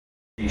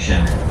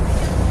station.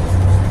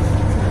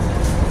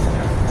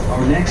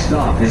 Our next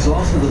stop is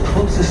also the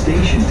closest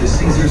station to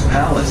Caesar's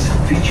Palace,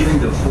 featuring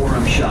the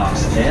Forum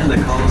Shops and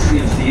the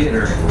Coliseum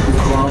Theater, the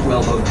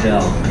Cromwell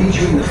Hotel,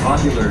 featuring the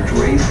popular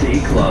Dre's Day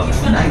Club,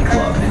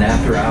 nightclub, and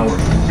after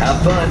hours.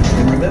 Have fun,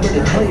 and remember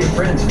to tell your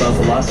friends about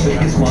the Las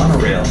Vegas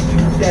Monorail.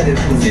 That is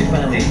when they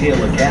finally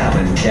hail a cab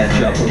and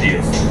catch up with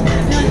you.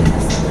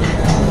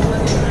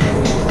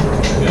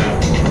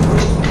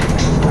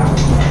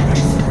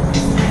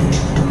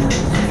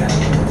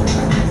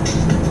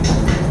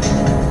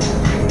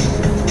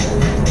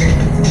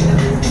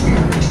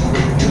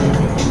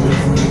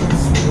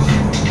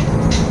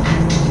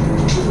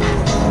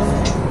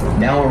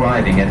 Now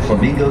arriving at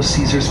Flamingo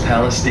Caesar's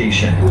Palace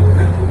Station.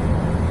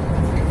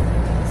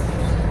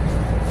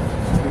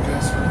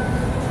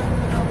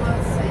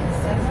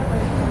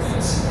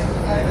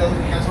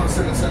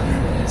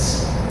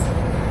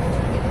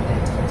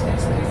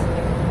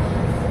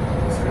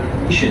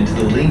 To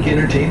the Link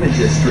Entertainment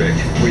District,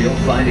 where you'll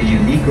find a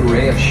unique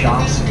array of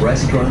shops,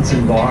 restaurants,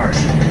 and bars.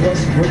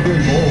 Plus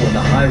Brooklyn Bowl and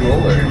the High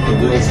Roller,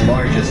 the world's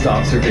largest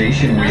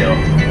observation wheel.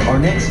 Our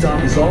next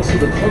stop is also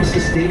the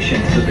closest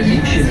station to the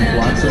Venetian and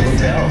Plaza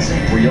hotels,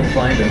 where you'll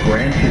find the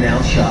Grand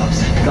Canal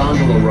shops,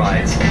 gondola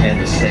rides, and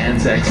the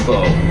Sands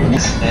Expo.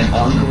 And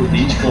Encore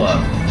Beach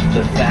Club,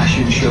 the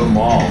Fashion Show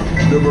Mall,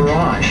 the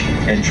Mirage,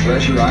 and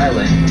Treasure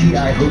Island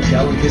TI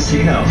Hotel and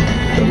Casino.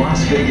 The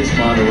Las Vegas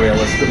Monorail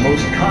is the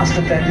most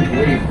cost-effective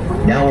way.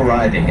 Now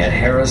arriving at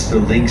Harrah's The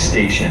Link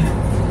Station.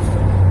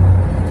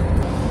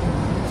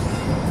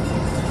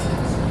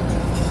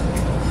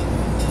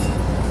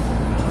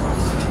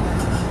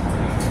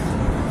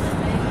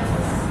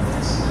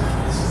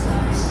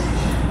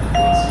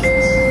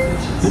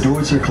 The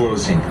doors are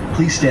closing.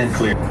 Please stand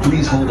clear.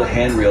 Please hold a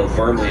handrail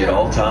firmly at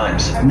all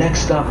times.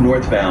 Next stop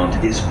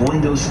northbound is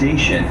Boingo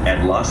Station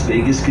at Las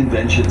Vegas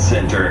Convention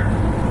Center.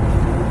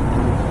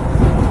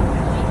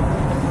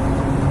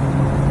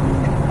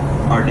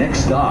 Our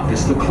next stop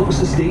is the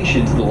closest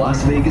station to the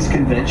Las Vegas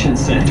Convention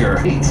Center,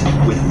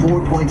 with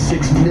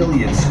 4.6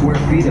 million square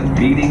feet of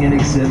meeting and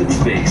exhibit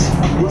space,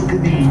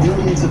 welcoming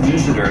millions of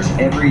visitors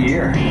every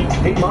year.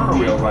 Hey,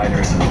 monorail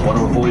riders, want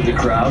to avoid the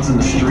crowds in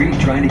the street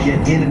trying to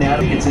get in and out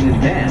of tickets in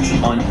advance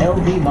on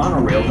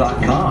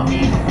lvmonorail.com.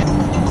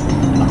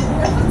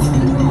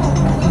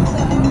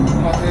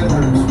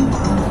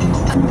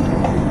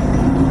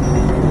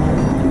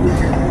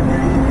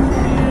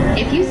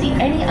 If you see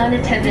any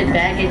unattended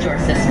baggage or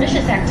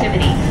suspicious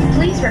activity,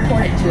 please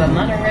report it to a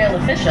monorail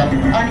official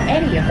on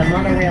any of the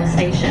monorail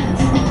stations.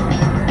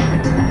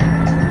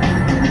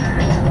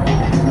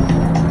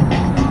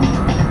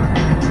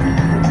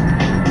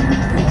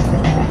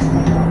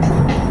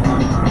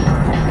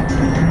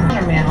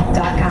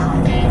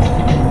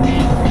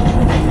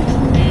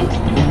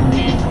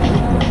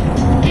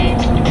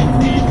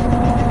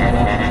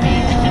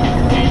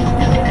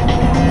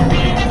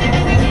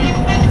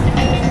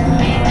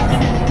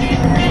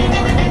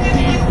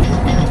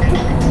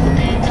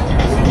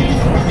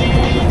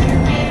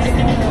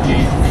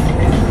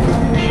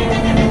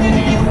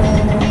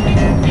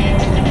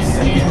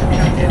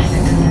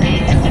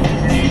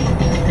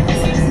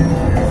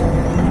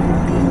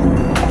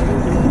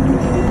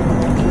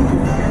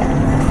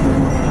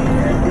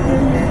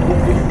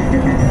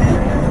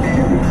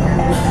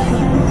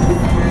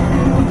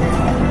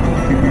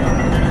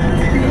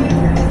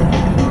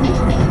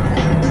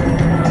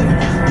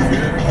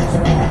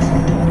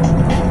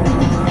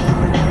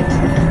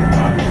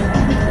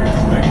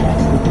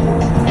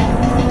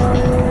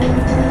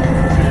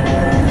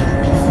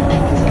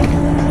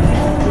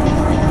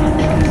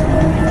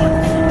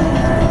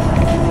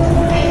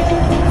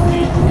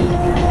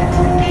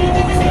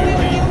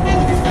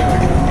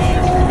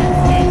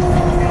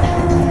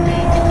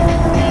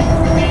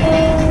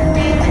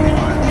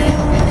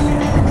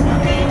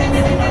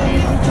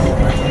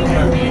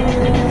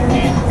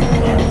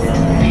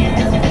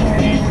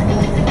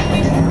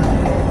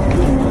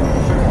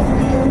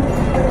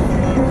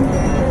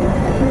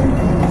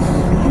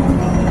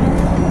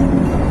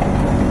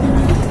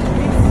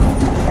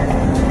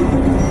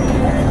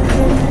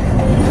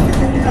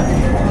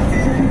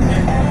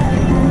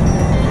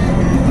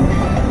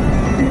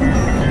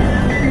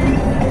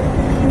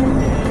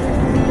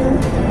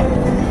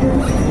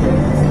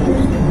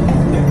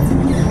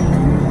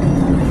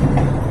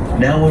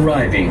 Now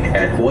arriving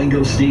at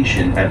Boingo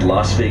Station at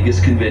Las Vegas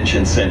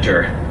Convention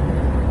Center.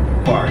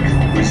 Park,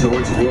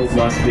 Resorts World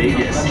Las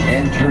Vegas,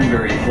 and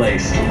Turnberry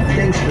Place.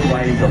 Thanks for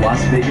riding the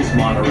Las Vegas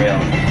Monorail.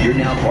 You're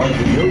now part of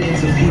the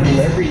millions of people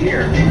every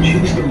year who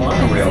choose the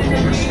monorail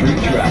over street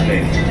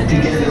traffic.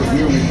 Together,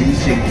 we're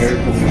reducing air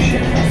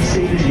pollution,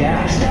 saving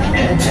gas,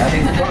 and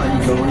having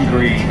fun going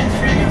green.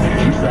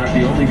 We thought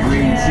the only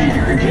green sea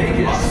here in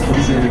Vegas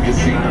was in the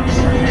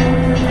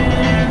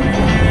casinos.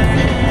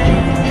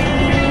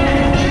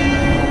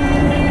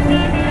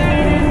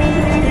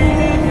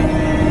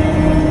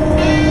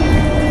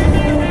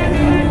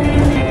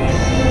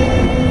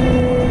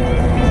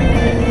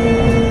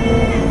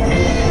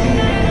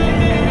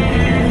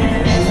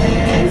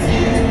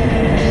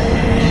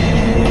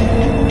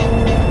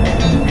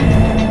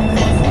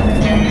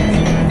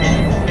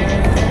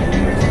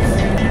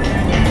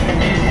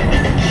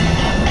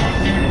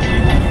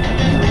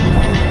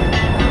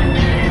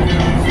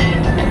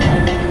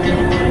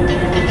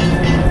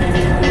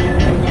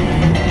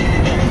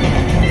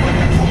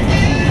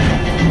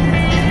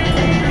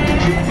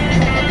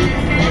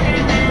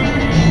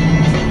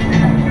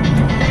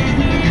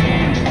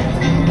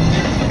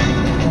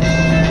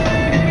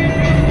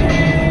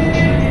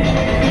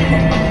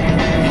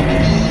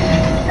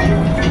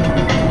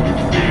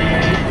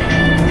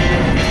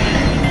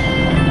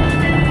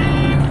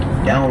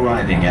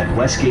 arriving at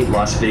Westgate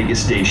Las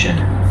Vegas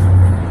Station.